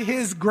by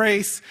his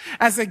grace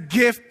as a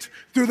gift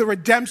through the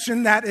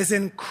redemption that is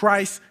in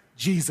Christ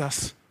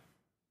Jesus,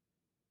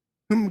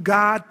 whom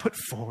God put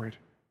forward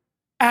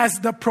as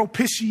the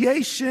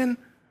propitiation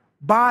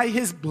by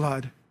his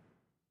blood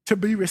to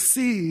be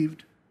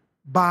received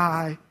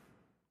by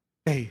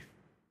faith.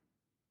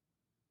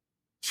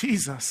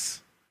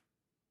 Jesus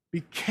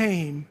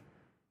became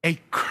a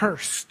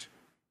cursed,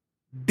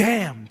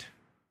 damned,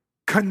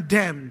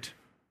 condemned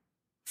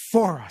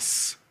for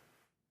us.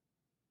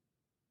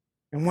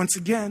 And once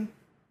again,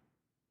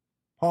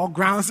 Paul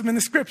grounds him in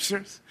the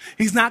scriptures.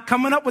 He's not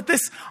coming up with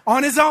this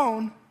on his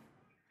own.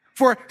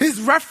 For his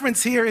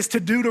reference here is to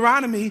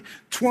Deuteronomy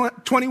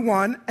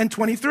 21 and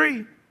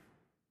 23.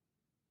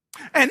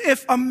 And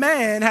if a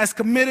man has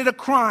committed a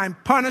crime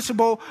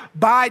punishable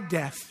by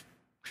death,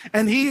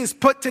 and he is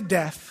put to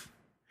death,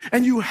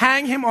 and you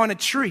hang him on a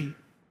tree,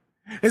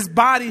 his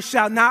body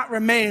shall not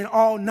remain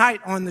all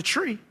night on the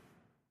tree,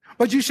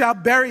 but you shall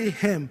bury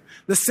him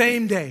the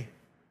same day.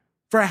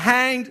 For a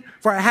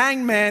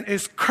hanged man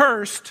is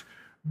cursed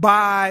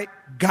by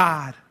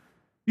God.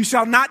 You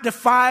shall not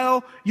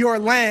defile your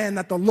land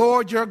that the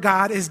Lord your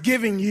God is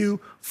giving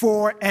you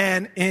for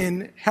an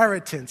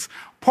inheritance.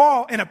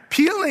 Paul, in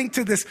appealing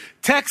to this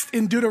text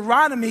in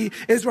Deuteronomy,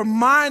 is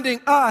reminding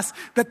us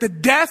that the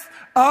death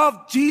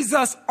of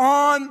Jesus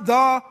on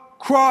the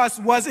cross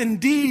was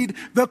indeed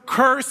the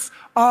curse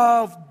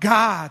of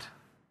God.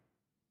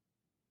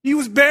 He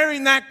was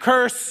bearing that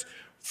curse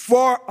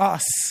for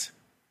us.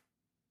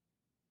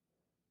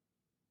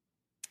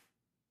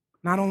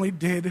 Not only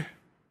did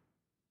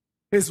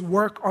his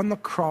work on the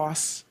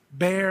cross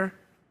bear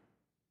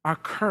our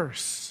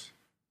curse,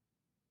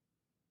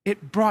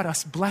 it brought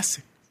us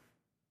blessing.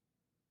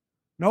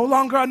 No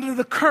longer under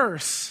the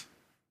curse,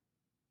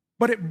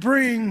 but it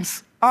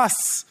brings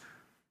us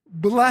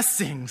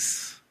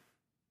blessings.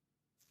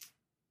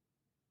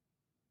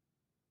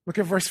 Look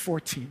at verse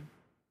 14.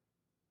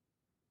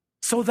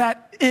 So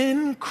that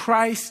in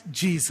Christ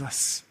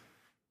Jesus,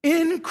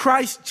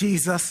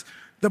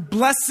 the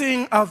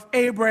blessing of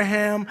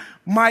Abraham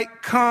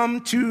might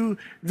come to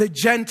the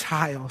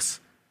Gentiles,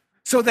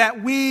 so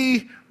that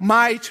we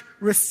might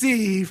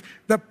receive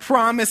the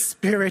promised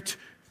Spirit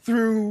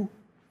through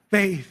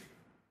faith.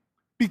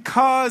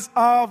 Because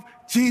of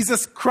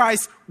Jesus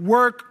Christ's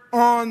work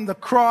on the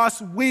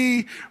cross,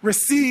 we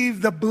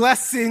receive the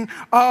blessing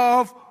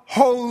of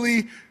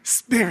Holy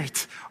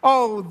Spirit.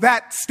 Oh,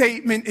 that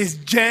statement is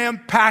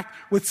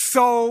jam-packed with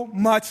so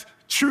much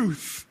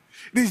truth.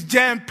 It is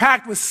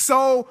jam-packed with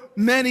so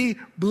many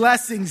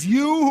blessings.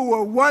 You who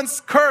were once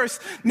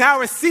cursed now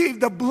receive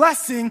the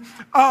blessing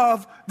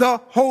of the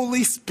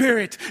Holy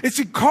Spirit. It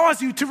should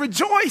cause you to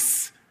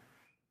rejoice.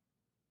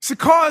 It should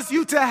cause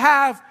you to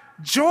have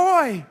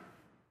joy.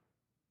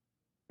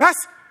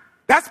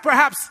 That's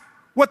perhaps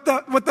what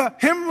the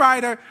hymn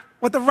writer,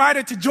 what the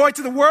writer to Joy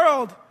to the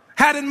World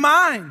had in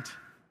mind.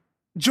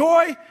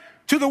 Joy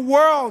to the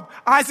world.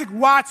 Isaac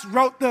Watts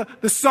wrote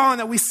the song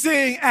that we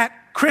sing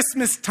at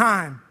Christmas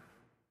time.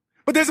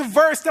 But there's a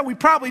verse that we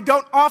probably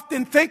don't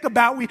often think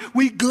about.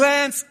 We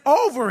glance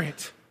over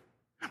it.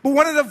 But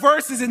one of the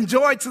verses in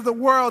Joy to the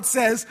World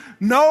says,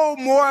 no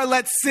more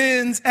let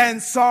sins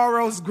and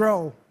sorrows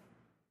grow,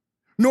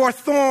 nor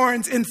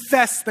thorns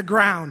infest the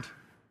ground.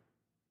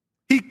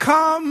 He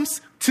comes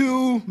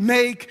to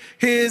make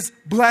his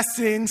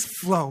blessings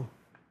flow.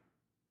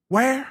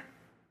 Where?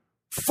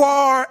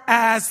 Far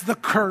as the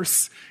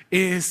curse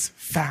is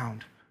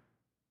found.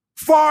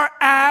 Far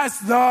as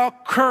the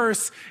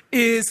curse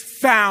is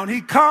found.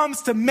 He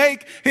comes to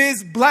make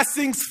his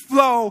blessings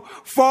flow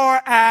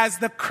far as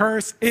the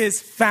curse is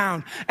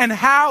found. And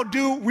how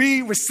do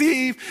we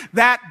receive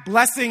that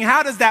blessing?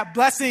 How does that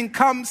blessing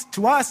come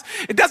to us?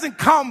 It doesn't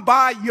come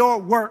by your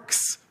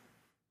works.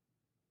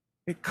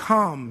 It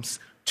comes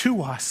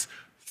to us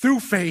through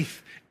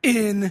faith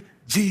in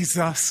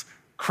Jesus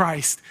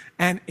Christ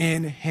and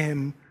in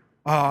him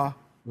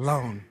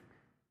alone.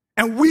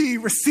 And we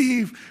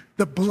receive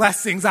the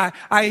blessings.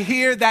 I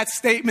hear that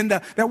statement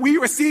that we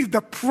receive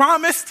the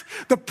promised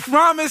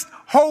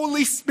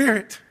Holy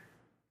Spirit.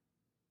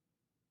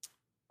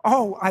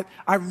 Oh,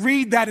 I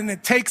read that and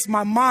it takes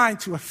my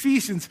mind to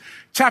Ephesians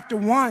chapter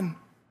 1,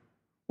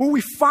 where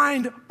we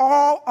find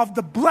all of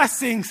the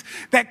blessings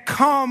that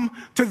come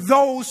to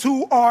those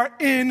who are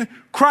in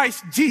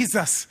Christ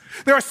Jesus.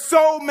 There are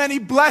so many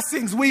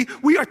blessings. We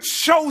are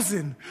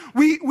chosen.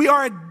 We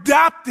are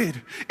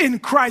adopted in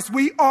Christ.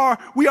 We are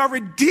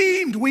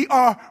redeemed. We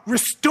are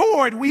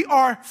restored. We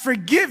are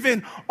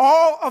forgiven.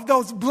 All of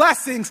those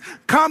blessings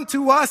come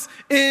to us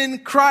in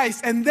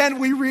Christ. And then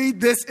we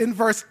read this in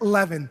verse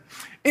 11.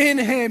 In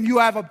him you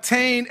have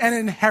obtained an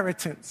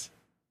inheritance.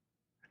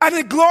 And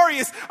a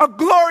glorious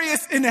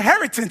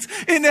inheritance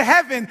in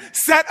heaven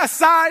set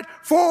aside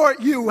for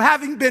you,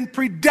 having been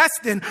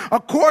predestined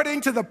according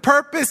to the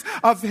purpose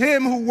of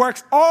him who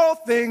works all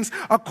things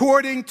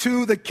according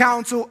to the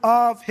counsel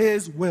of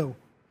his will,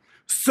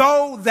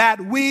 so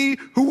that we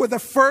who were the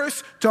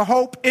first to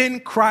hope in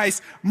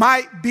Christ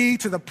might be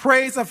to the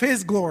praise of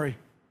his glory.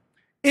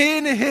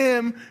 In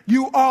him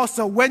you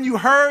also, when you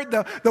heard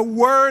the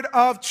word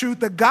of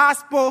truth, the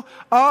gospel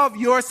of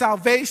your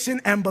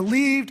salvation, and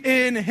believed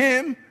in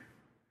him,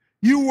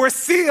 you were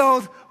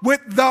sealed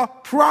with the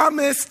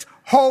promised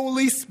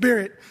Holy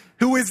Spirit,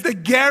 who is the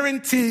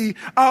guarantee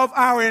of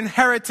our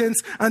inheritance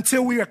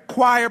until we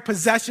acquire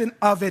possession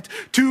of it,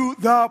 to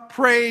the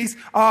praise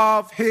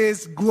of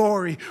his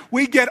glory.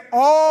 We get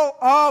all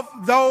of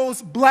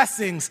those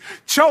blessings: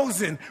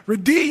 chosen,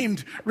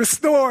 redeemed,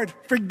 restored,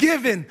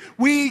 forgiven.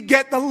 We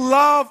get the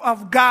love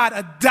of God,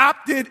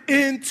 adopted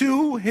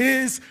into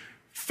his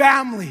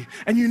family.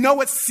 And you know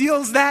what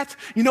seals that?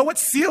 You know what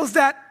seals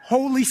that?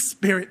 Holy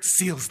Spirit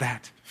seals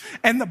that.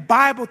 And the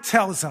Bible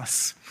tells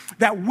us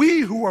that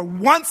we who were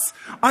once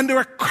under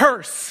a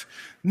curse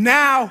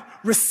now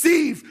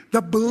receive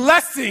the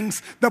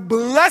blessings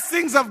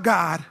of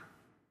God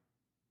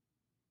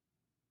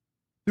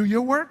through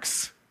your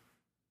works?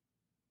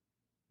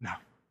 No.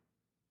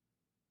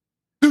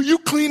 Through you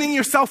cleaning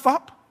yourself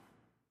up?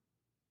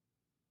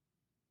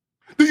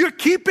 Through your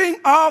keeping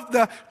of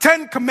the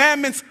 10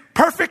 Commandments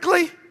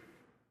perfectly?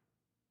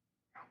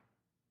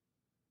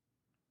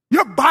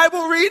 Your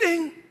Bible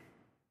reading?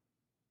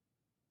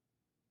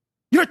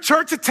 Your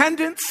church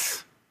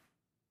attendance?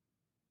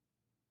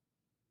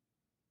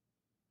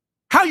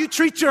 How you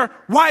treat your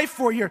wife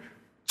or your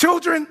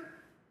children?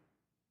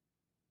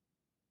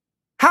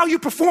 How you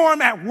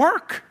perform at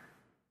work?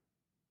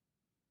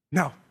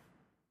 No.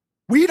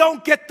 We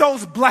don't get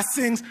those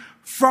blessings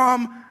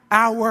from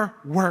our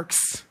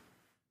works.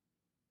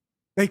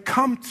 They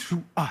come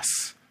to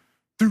us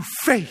through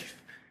faith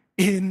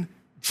in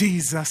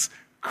Jesus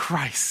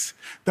Christ.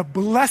 The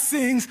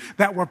blessings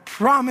that were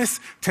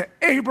promised to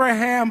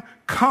Abraham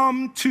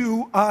come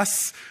to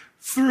us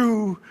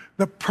through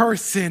the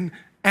person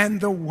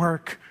and the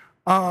work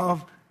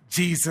of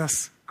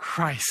Jesus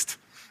Christ.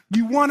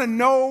 You want to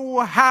know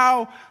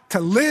how to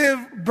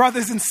live,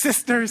 brothers and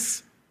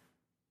sisters?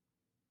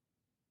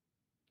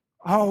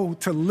 Oh,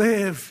 to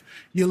live.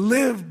 You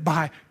live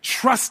by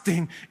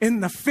trusting in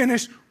the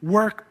finished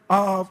work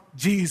of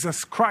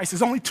Jesus Christ.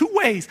 There's only two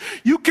ways.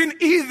 You can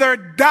either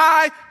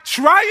die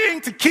trying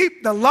to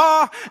keep the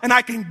law, and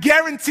I can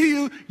guarantee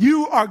you,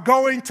 you are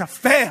going to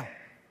fail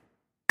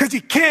because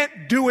you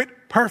can't do it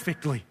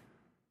perfectly.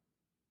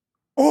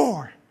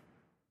 Or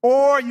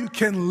you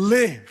can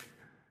live.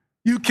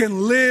 You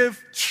can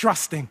live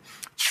trusting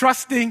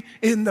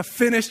in the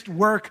finished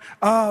work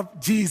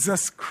of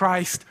Jesus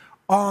Christ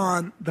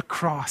on the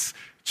cross.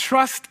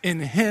 Trust in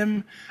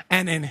him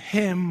and in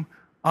him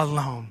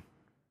alone.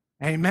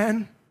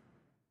 Amen.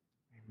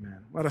 Amen.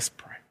 Let us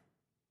pray.